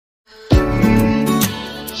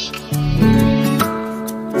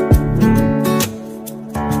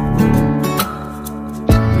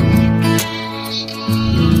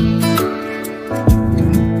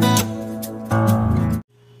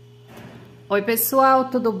Oi pessoal,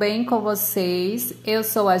 tudo bem com vocês? Eu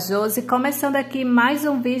sou a Josy, começando aqui mais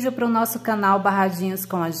um vídeo para o nosso canal Barradinhos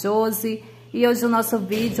com a Josy. E hoje o nosso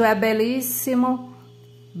vídeo é belíssimo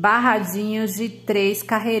barradinhos de 3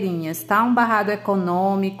 carreirinhas, tá? Um barrado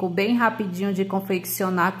econômico, bem rapidinho de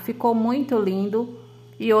confeccionar, que ficou muito lindo.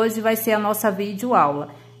 E hoje vai ser a nossa videoaula.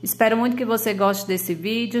 Espero muito que você goste desse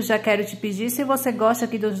vídeo. Já quero te pedir, se você gosta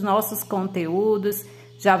aqui dos nossos conteúdos,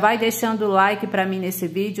 já vai deixando o like para mim nesse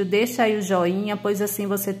vídeo, deixa aí o joinha, pois assim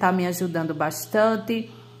você tá me ajudando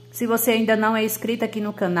bastante. Se você ainda não é inscrito aqui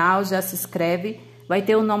no canal, já se inscreve. Vai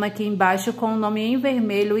ter o nome aqui embaixo com o nome em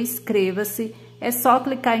vermelho, inscreva-se. É só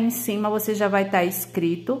clicar aí em cima, você já vai estar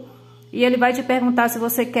inscrito. E ele vai te perguntar se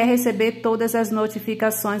você quer receber todas as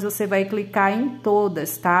notificações, você vai clicar em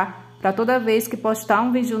todas, tá? Para toda vez que postar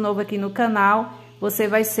um vídeo novo aqui no canal, você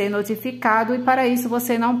vai ser notificado e para isso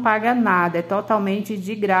você não paga nada, é totalmente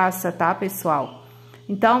de graça, tá, pessoal?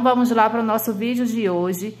 Então, vamos lá para o nosso vídeo de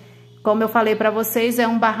hoje. Como eu falei para vocês, é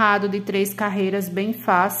um barrado de 3 carreiras bem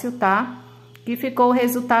fácil, tá? Que ficou o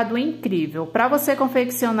resultado incrível. Para você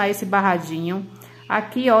confeccionar esse barradinho,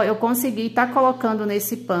 aqui, ó, eu consegui estar colocando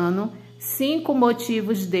nesse pano 5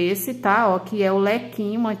 motivos desse, tá? Ó, que é o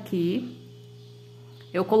lequinho aqui.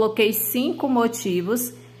 Eu coloquei 5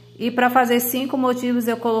 motivos. E para fazer 5 motivos,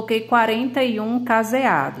 eu coloquei 41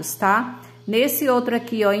 caseados, tá? Nesse outro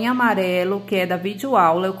aqui, ó, em amarelo, que é da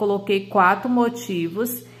videoaula, eu coloquei 4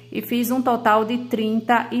 motivos e fiz um total de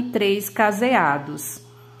 33 caseados.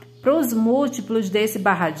 Para os múltiplos desse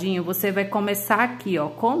barradinho, você vai começar aqui, ó,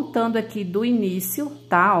 contando aqui do início,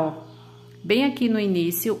 tá? Ó, bem aqui no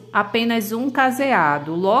início, apenas um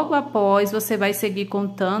caseado. Logo após, você vai seguir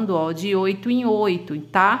contando, ó, de 8 em 8,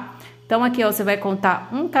 tá? Então, aqui, ó, você vai contar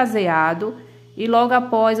um caseado e logo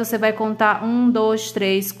após você vai contar 1, 2,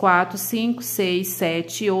 3, 4, 5, 6,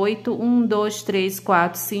 7, 8, 1, 2, 3,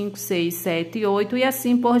 4, 5, 6, 7, 8 e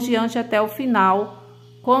assim por diante até o final,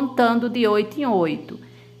 contando de 8 em 8.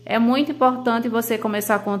 É muito importante você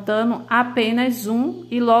começar contando apenas um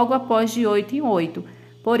e logo após de 8 em 8.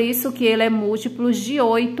 Por isso que ele é múltiplos de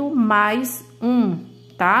 8 mais 1,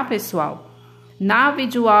 tá, pessoal? Na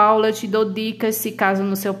videoaula eu te dou dicas se caso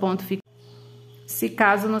no seu ponto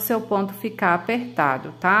ficar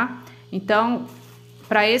apertado, tá? Então,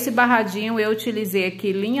 para esse barradinho eu utilizei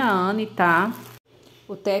aqui linha Anne, tá?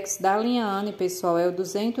 O tex da linha Anne, pessoal, é o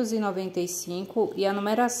 295 e a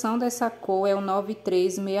numeração dessa cor é o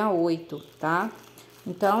 9368, tá?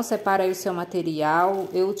 Então, separa aí o seu material.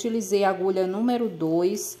 Eu utilizei a agulha número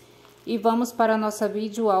 2. E vamos para a nossa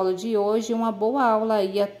videoaula de hoje. Uma boa aula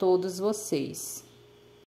aí a todos vocês.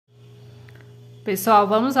 Pessoal,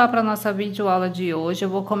 vamos lá para a nossa videoaula de hoje. Eu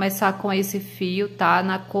vou começar com esse fio, tá?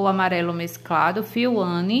 Na cor amarelo mesclado, fio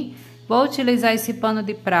Anne. Vou utilizar esse pano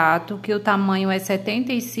de prato, que o tamanho é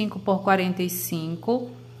 75 por 45.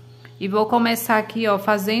 E vou começar aqui, ó,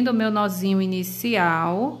 fazendo o meu nozinho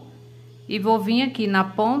inicial. E vou vir aqui na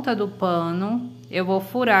ponta do pano. Eu vou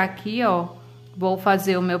furar aqui, ó. Vou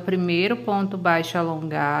fazer o meu primeiro ponto baixo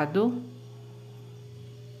alongado.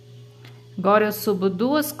 Agora, eu subo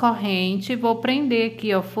 2 correntes e vou prender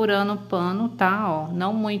aqui, ó, furando o pano, tá? Ó,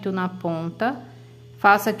 não muito na ponta.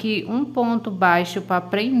 Faço aqui um ponto baixo para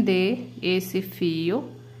prender esse fio.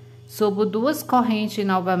 Subo 2 correntes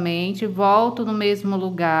novamente, volto no mesmo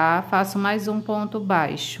lugar, faço mais um ponto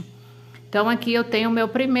baixo. Então, aqui eu tenho o meu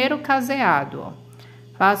primeiro caseado, ó.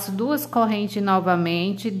 Faço 2 correntes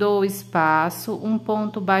novamente, dou espaço, um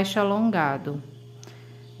ponto baixo alongado.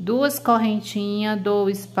 2 correntinhas, dou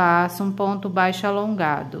espaço, um ponto baixo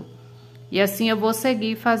alongado. E assim eu vou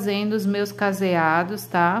seguir fazendo os meus caseados,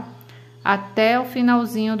 tá? Até o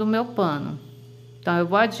finalzinho do meu pano. Então, eu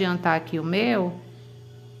vou adiantar aqui o meu.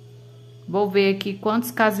 Vou ver aqui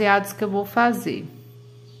quantos caseados que eu vou fazer.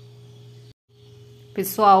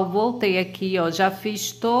 Pessoal, voltei aqui, ó, já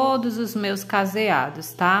fiz todos os meus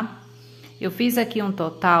caseados, tá? Eu fiz aqui um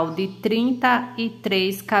total de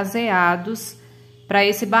 33 caseados para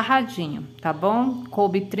esse barradinho, tá bom?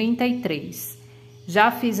 Coube 33. Já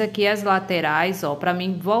fiz aqui as laterais, ó, para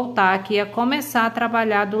mim voltar aqui a começar a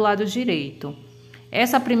trabalhar do lado direito.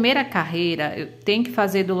 Essa primeira carreira eu tenho que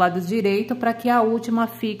fazer do lado direito para que a última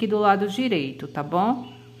fique do lado direito, tá bom?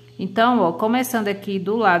 Então, ó, começando aqui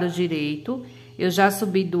do lado direito, eu já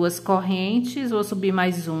subi 2 correntes, vou subir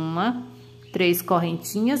mais uma, 3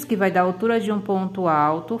 correntinhas, que vai dar a altura de um ponto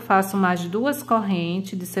alto. Faço mais 2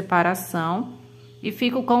 correntes de separação e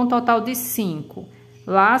fico com um total de 5.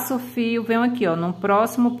 Laço o fio, venho aqui, ó, no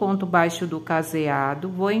próximo ponto baixo do caseado,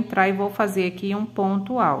 vou entrar e vou fazer aqui um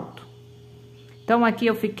ponto alto. Então, aqui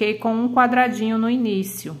eu fiquei com um quadradinho no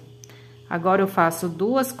início. Agora, eu faço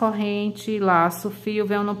 2 correntes, laço o fio,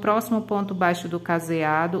 venho no próximo ponto baixo do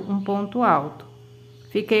caseado, um ponto alto.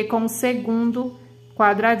 Fiquei com o segundo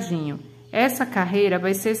quadradinho. Essa carreira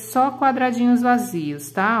vai ser só quadradinhos vazios,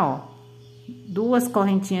 tá? Ó, 2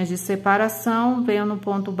 correntinhas de separação, venho no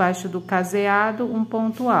ponto baixo do caseado, um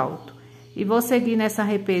ponto alto. E vou seguir nessa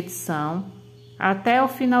repetição até o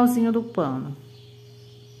finalzinho do pano.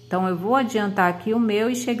 Então, eu vou adiantar aqui o meu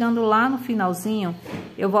e chegando lá no finalzinho,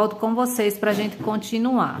 eu volto com vocês pra gente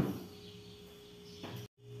continuar.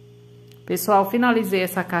 Pessoal, finalizei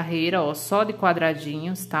essa carreira, ó, só de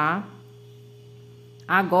quadradinhos, tá?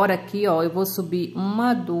 Agora aqui, ó, eu vou subir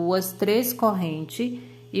 1, 2, 3 correntes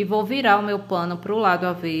e vou virar o meu pano pro lado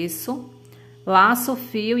avesso, laço o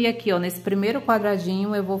fio e aqui, ó, nesse primeiro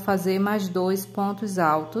quadradinho eu vou fazer mais 2 pontos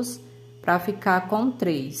altos pra ficar com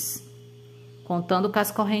 3. Contando com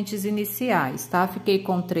as correntes iniciais, tá? Fiquei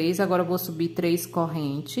com 3, agora eu vou subir 3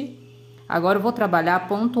 correntes. Agora eu vou trabalhar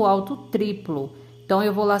ponto alto triplo. Então,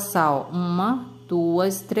 eu vou laçar, ó, 1,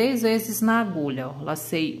 2, 3 vezes na agulha, ó.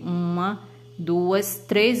 Lacei 1, 2,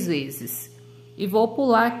 3 vezes. E vou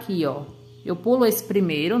pular aqui, ó. Eu pulo esse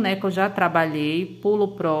primeiro, né, que eu já trabalhei, pulo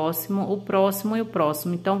o próximo e o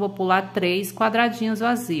próximo. Então, vou pular 3 quadradinhos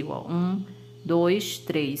vazios, ó. 1, 2,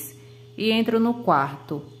 3. E entro no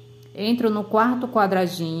quarto. Entro no quarto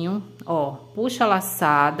quadradinho, ó, puxo a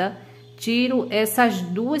laçada, tiro essas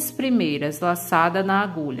 2 primeiras laçadas na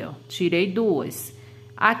agulha, ó, tirei 2.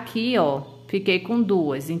 Aqui, ó, fiquei com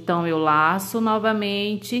 2, então, eu laço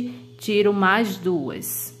novamente, tiro mais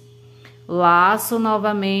 2. Laço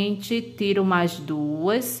novamente, tiro mais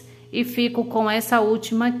 2 e fico com essa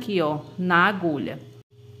última aqui, ó, na agulha.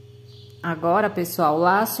 Agora, pessoal,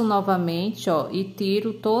 laço novamente, ó, e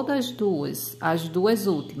tiro todas as duas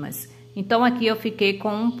últimas. Então, aqui eu fiquei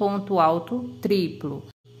com um ponto alto triplo.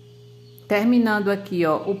 Terminando aqui,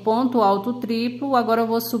 ó, o ponto alto triplo, agora eu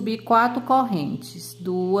vou subir 4 correntes.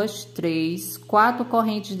 2, 3, 4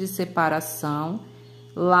 correntes de separação.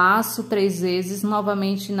 Laço 3 vezes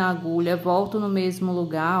novamente na agulha, volto no mesmo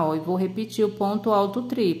lugar, ó, e vou repetir o ponto alto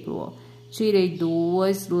triplo, ó. Tirei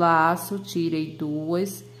 2, laço, tirei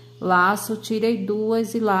 2. Laço, tirei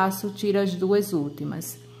 2 e laço, tiro as 2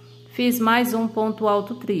 últimas. Fiz mais um ponto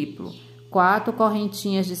alto triplo. 4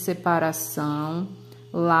 correntinhas de separação.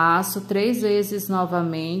 Laço 3 vezes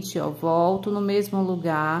novamente, ó, volto no mesmo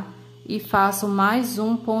lugar e faço mais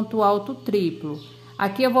um ponto alto triplo.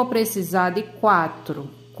 Aqui eu vou precisar de 4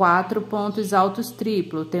 pontos altos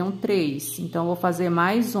triplo, tenho 3, então vou fazer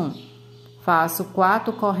mais um. Faço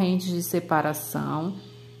 4 correntes de separação.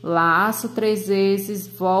 Laço 3 vezes,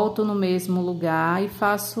 volto no mesmo lugar e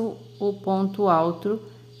faço o ponto alto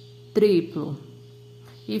triplo.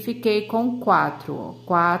 E fiquei com 4, ó,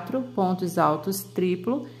 4 pontos altos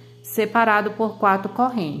triplo, separado por 4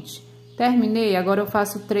 correntes. Terminei, agora eu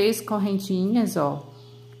faço 3 correntinhas, ó.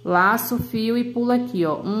 Laço o fio e pulo aqui,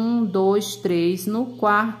 ó, 1, 2, 3, no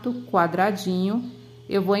quarto quadradinho,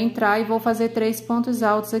 eu vou entrar e vou fazer 3 pontos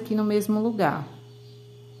altos aqui no mesmo lugar.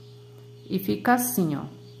 E fica assim,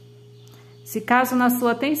 ó. Se caso na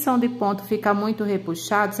sua tensão de ponto ficar muito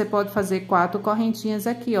repuxado, você pode fazer 4 correntinhas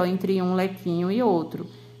aqui, ó, entre um lequinho e outro.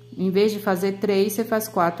 Em vez de fazer 3, você faz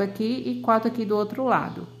 4 aqui e 4 aqui do outro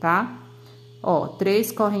lado, tá? Ó,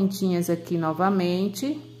 3 correntinhas aqui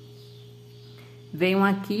novamente. Venho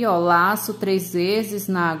aqui, ó, laço 3 vezes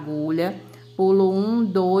na agulha, pulo 1,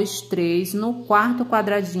 2, 3, no quarto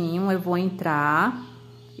quadradinho eu vou entrar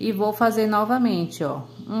e vou fazer novamente, ó,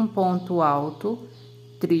 um ponto alto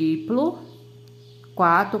triplo,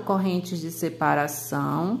 4 correntes de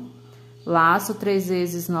separação, laço 3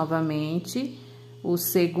 vezes novamente, o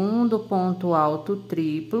segundo ponto alto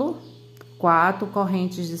triplo, 4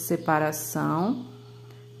 correntes de separação,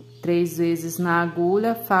 3 vezes na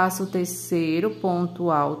agulha, faço o terceiro ponto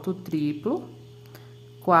alto triplo,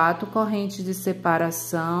 4 correntes de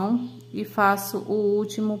separação e faço o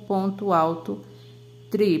último ponto alto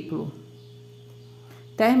triplo.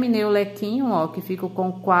 Terminei o lequinho, ó, que fico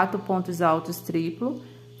com 4 pontos altos triplo,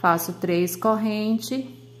 faço 3 correntes,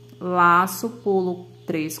 laço, pulo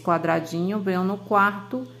 3 quadradinhos, venho no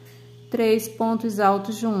quarto, 3 pontos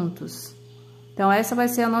altos juntos. Então, essa vai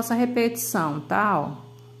ser a nossa repetição, tá,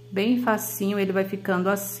 ó? Bem facinho, ele vai ficando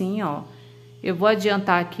assim, ó. Eu vou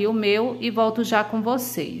adiantar aqui o meu e volto já com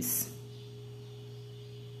vocês.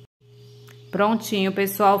 Prontinho,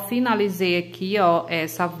 pessoal, finalizei aqui, ó,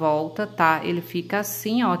 essa volta, tá? Ele fica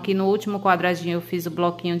assim, ó, aqui no último quadradinho eu fiz o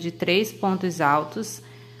bloquinho de 3 pontos altos.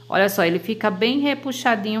 Olha só, ele fica bem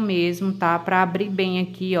repuxadinho mesmo, tá? Pra abrir bem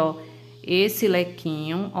aqui, ó, esse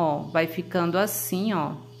lequinho, ó, vai ficando assim,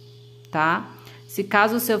 ó, tá? Se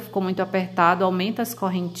caso o seu ficou muito apertado, aumenta as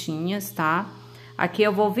correntinhas, tá? Aqui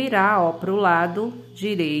eu vou virar, ó, pro lado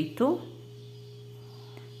direito,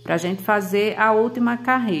 pra gente fazer a última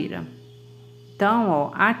carreira. Então,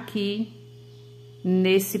 ó, aqui,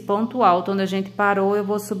 nesse ponto alto onde a gente parou, eu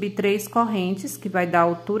vou subir 3 correntes, que vai dar a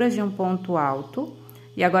altura de um ponto alto.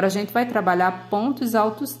 E agora, a gente vai trabalhar pontos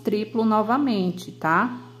altos triplo novamente,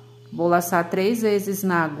 tá? Vou laçar 3 vezes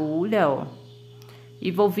na agulha, ó. E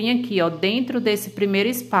vou vir aqui, ó, dentro desse primeiro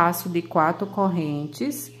espaço de 4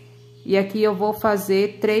 correntes. E aqui eu vou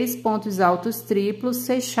fazer 3 pontos altos triplos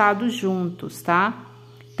fechados juntos, tá?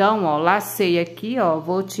 Então, ó, lacei aqui, ó,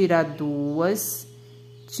 vou tirar 2,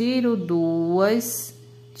 tiro 2,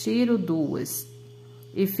 tiro 2.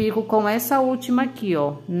 E fico com essa última aqui,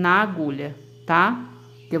 ó, na agulha, tá?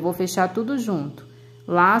 Eu vou fechar tudo junto.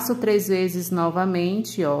 Laço 3 vezes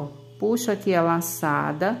novamente, ó. Puxo aqui a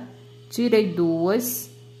laçada, tirei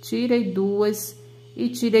 2, tirei 2 e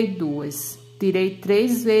tirei 2. Tirei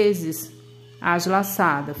 3 vezes as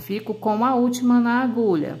laçadas, fico com a última na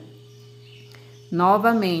agulha.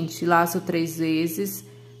 Novamente, laço 3 vezes,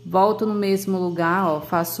 volto no mesmo lugar, ó,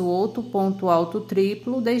 faço outro ponto alto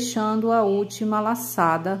triplo, deixando a última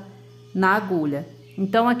laçada na agulha.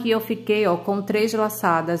 Então, aqui eu fiquei, ó, com 3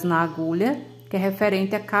 laçadas na agulha, que é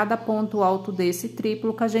referente a cada ponto alto desse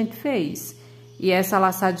triplo que a gente fez. E essa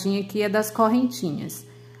laçadinha aqui é das correntinhas.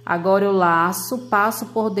 Agora, eu laço, passo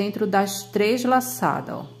por dentro das 3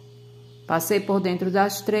 laçadas, ó. Passei por dentro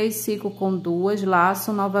das 3, fico com 2,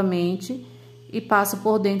 laço novamente e passo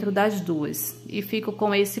por dentro das 2. E fico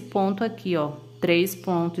com esse ponto aqui, ó, 3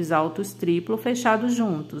 pontos altos triplo fechados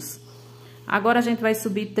juntos. Agora, a gente vai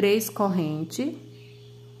subir 3 correntes.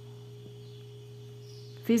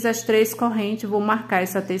 Fiz as 3 correntes, vou marcar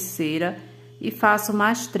essa terceira e faço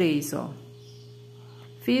mais 3, ó.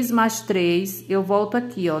 Fiz mais 3, eu volto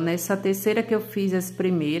aqui, ó, nessa terceira que eu fiz as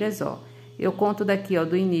primeiras, ó. Eu conto daqui, ó,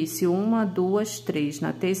 do início, 1, 2, 3.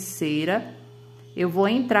 Na terceira, eu vou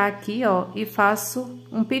entrar aqui, ó, e faço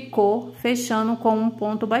um picô, fechando com um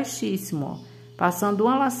ponto baixíssimo, ó. Passando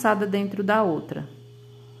uma laçada dentro da outra.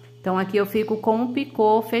 Então, aqui eu fico com um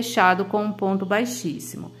picô fechado com um ponto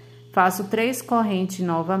baixíssimo. Faço 3 correntes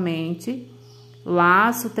novamente,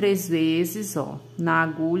 laço 3 vezes, ó, na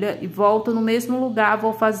agulha e volto no mesmo lugar,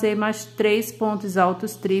 vou fazer mais 3 pontos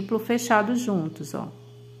altos triplo fechados juntos, ó.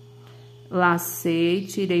 Lacei,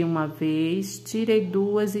 tirei uma vez, tirei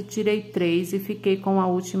 2 e tirei 3 e fiquei com a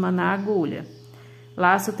última na agulha.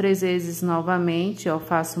 Laço 3 vezes novamente, ó,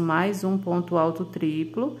 faço mais um ponto alto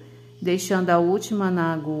triplo, deixando a última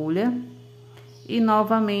na agulha. E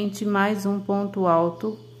novamente mais um ponto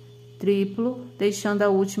alto triplo, deixando a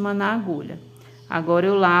última na agulha. Agora,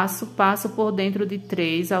 eu laço, passo por dentro de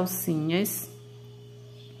 3 alcinhas,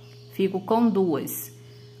 fico com 2.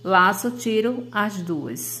 Laço, tiro as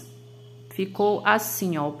 2. Ficou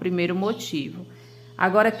assim, ó, o primeiro motivo.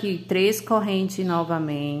 Agora, aqui, 3 correntes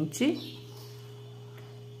novamente.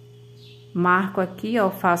 Marco aqui, ó,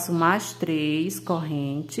 faço mais 3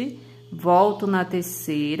 correntes. Volto na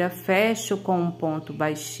terceira, fecho com um ponto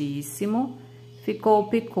baixíssimo. Ficou o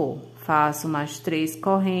picô. Faço mais 3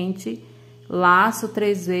 correntes, laço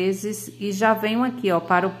 3 vezes e já venho aqui, ó,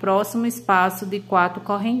 para o próximo espaço de 4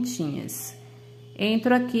 correntinhas.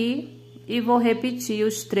 Entro aqui e vou repetir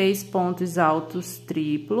os 3 pontos altos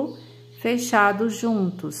triplo fechados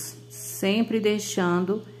juntos, sempre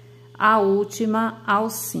deixando a última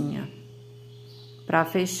alcinha, para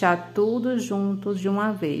fechar tudo juntos de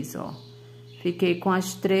uma vez, ó. Fiquei com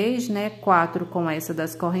as 3, né? 4 com essa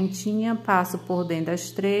das correntinhas, passo por dentro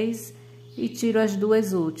das 3 e tiro as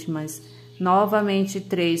 2 últimas. Novamente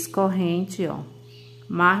 3 correntes, ó.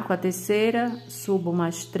 Marco a terceira, subo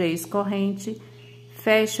mais 3 correntes,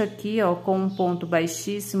 fecho aqui, ó, com um ponto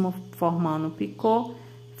baixíssimo, formando um picô,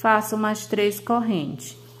 faço mais 3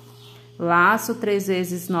 correntes. Laço 3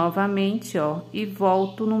 vezes novamente, ó, e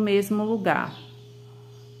volto no mesmo lugar,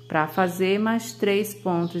 para fazer mais 3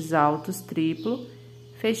 pontos altos triplo,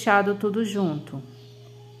 fechado tudo junto.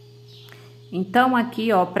 Então,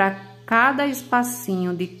 aqui, ó, para cada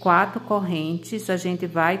espacinho de 4 correntes, a gente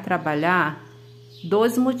vai trabalhar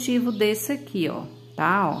 2 motivos desse aqui, ó,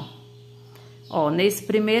 tá, ó. Ó, nesse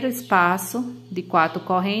primeiro espaço de 4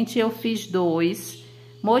 correntes, eu fiz 2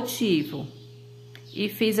 motivos. E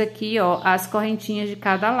fiz aqui, ó, as correntinhas de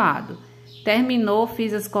cada lado. Terminou,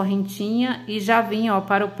 fiz as correntinhas e já vim, ó,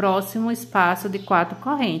 para o próximo espaço de 4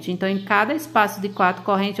 correntes. Então, em cada espaço de 4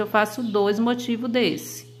 correntes, eu faço 2 motivos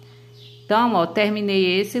desse. Então, ó,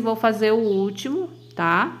 terminei esse e vou fazer o último,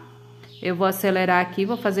 tá? Eu vou acelerar aqui,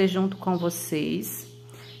 vou fazer junto com vocês.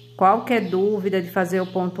 Qualquer dúvida de fazer o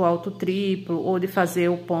ponto alto triplo ou de fazer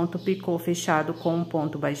o ponto picô fechado com um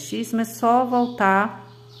ponto baixíssimo, é só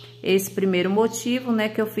voltar esse primeiro motivo, né,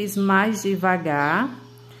 que eu fiz mais devagar,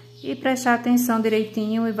 e prestar atenção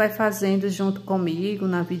direitinho e vai fazendo junto comigo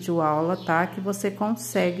na videoaula, tá? Que você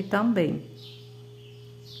consegue também.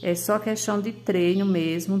 É só questão de treino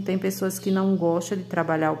mesmo. Tem pessoas que não gostam de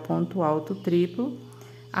trabalhar o ponto alto triplo,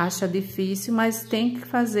 acha difícil, mas tem que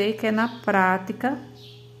fazer, que é na prática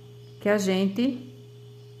que a gente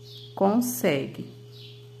consegue.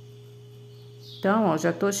 Então, ó,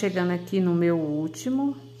 já tô chegando aqui no meu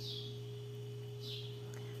último.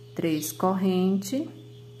 3 correntes.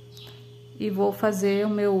 E vou fazer o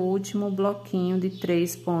meu último bloquinho de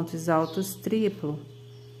 3 pontos altos triplo,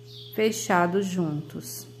 fechados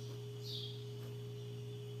juntos.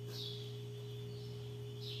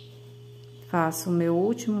 Faço o meu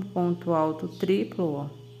último ponto alto triplo, ó,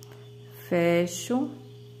 fecho.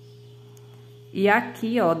 E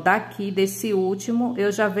aqui, ó, daqui desse último,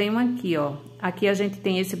 eu já venho aqui, ó. Aqui a gente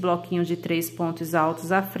tem esse bloquinho de 3 pontos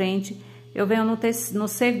altos à frente. Eu venho no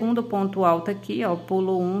segundo ponto alto aqui, ó,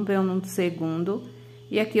 pulo um, venho no segundo,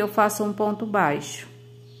 e aqui eu faço um ponto baixo.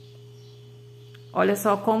 Olha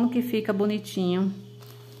só como que fica bonitinho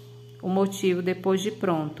o motivo depois de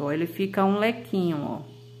pronto, ó. Ele fica um lequinho, ó,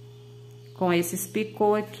 com esses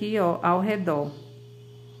picô aqui, ó, ao redor.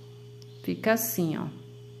 Fica assim, ó.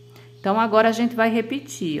 Então, agora a gente vai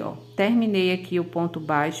repetir, ó. Terminei aqui o ponto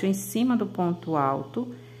baixo em cima do ponto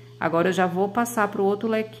alto. Agora, eu já vou passar pro outro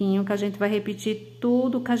lequinho, que a gente vai repetir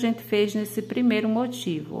tudo que a gente fez nesse primeiro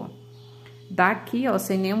motivo, ó. Daqui, ó,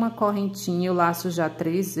 sem nenhuma correntinha, eu laço já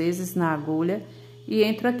 3 vezes na agulha. E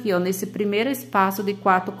entro aqui, ó, nesse primeiro espaço de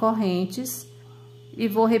 4 correntes. E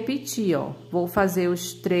vou repetir, ó. Vou fazer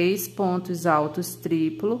os 3 pontos altos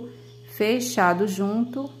triplo, fechado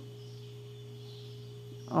junto.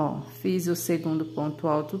 Ó, fiz o segundo ponto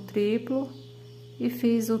alto triplo e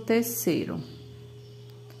fiz o terceiro.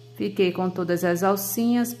 Fiquei com todas as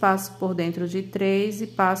alcinhas, passo por dentro de 3 e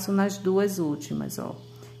passo nas 2 últimas, ó.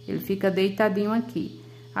 Ele fica deitadinho aqui.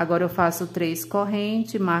 Agora, eu faço 3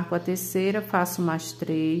 correntes, marco a terceira, faço mais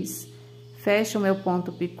 3, fecho o meu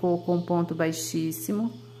ponto picô com ponto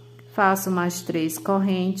baixíssimo, faço mais 3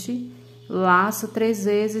 correntes, laço 3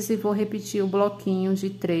 vezes e vou repetir o bloquinho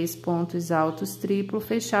de 3 pontos altos triplo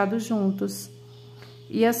fechados juntos.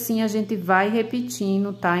 E assim a gente vai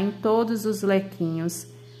repetindo, tá? Em todos os lequinhos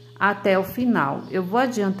até o final. Eu vou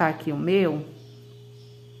adiantar aqui o meu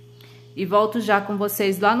e volto já com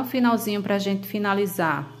vocês lá no finalzinho pra gente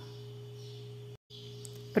finalizar.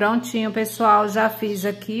 Prontinho, pessoal, já fiz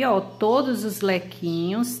aqui, ó, todos os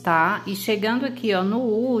lequinhos, tá? E chegando aqui, ó, no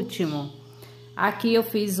último, aqui eu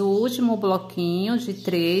fiz o último bloquinho de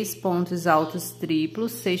 3 pontos altos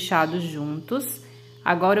triplos fechados juntos.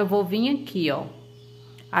 Agora, eu vou vir aqui, ó.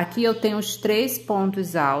 Aqui eu tenho os 3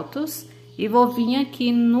 pontos altos e vou vir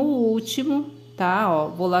aqui no último, tá? Ó,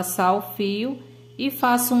 vou laçar o fio e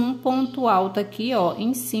faço um ponto alto aqui, ó,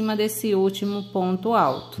 em cima desse último ponto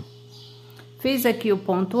alto. Fiz aqui o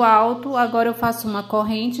ponto alto, agora eu faço uma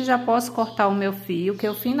corrente e já posso cortar o meu fio, que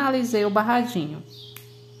eu finalizei o barradinho.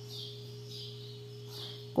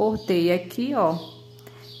 Cortei aqui, ó,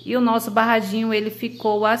 e o nosso barradinho, ele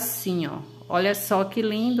ficou assim, ó. Olha só que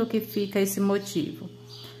lindo que fica esse motivo.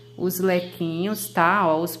 Os lequinhos, tá?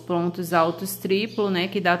 Ó, os pontos altos triplo, né?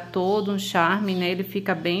 Que dá todo um charme, né? Ele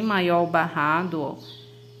fica bem maior o barrado, ó.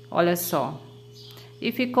 Olha só.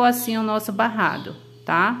 E ficou assim o nosso barrado,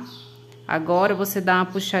 tá? Agora, você dá uma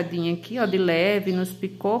puxadinha aqui, ó, de leve nos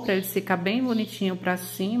picô, pra ele ficar bem bonitinho pra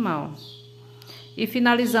cima, ó. E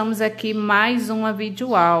finalizamos aqui mais uma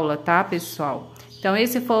videoaula, tá, pessoal? Então,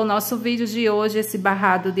 esse foi o nosso vídeo de hoje, esse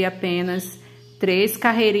barrado de apenas 3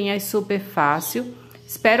 carreirinhas super fácil.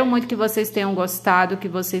 Espero muito que vocês tenham gostado, que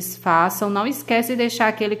vocês façam. Não esquece de deixar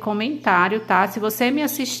aquele comentário, tá? Se você me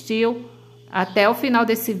assistiu até o final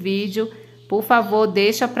desse vídeo, por favor,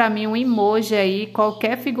 deixa pra mim um emoji aí,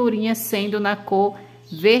 qualquer figurinha sendo na cor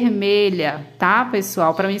vermelha, tá,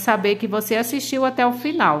 pessoal? Pra mim saber que você assistiu até o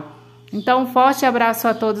final. Então, um forte abraço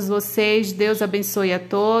a todos vocês, Deus abençoe a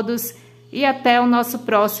todos e até o nosso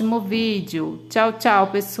próximo vídeo. Tchau, tchau,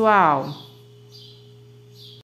 pessoal!